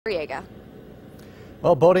Riega.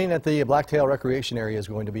 Well, boating at the Blacktail Recreation Area is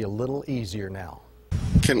going to be a little easier now.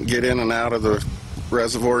 Couldn't get in and out of the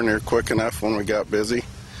reservoir near quick enough when we got busy,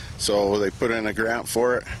 so they put in a grant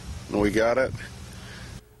for it, and we got it.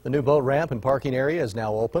 The new boat ramp and parking area is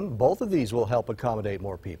now open. Both of these will help accommodate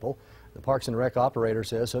more people. The Parks and Rec operator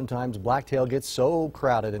says sometimes Blacktail gets so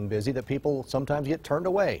crowded and busy that people sometimes get turned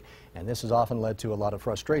away, and this has often led to a lot of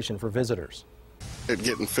frustration for visitors.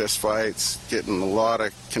 Getting fist fights, getting a lot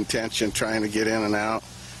of contention trying to get in and out.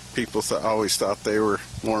 People always thought they were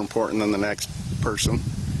more important than the next person.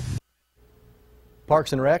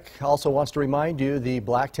 Parks and Rec also wants to remind you the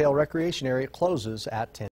Blacktail Recreation Area closes at 10.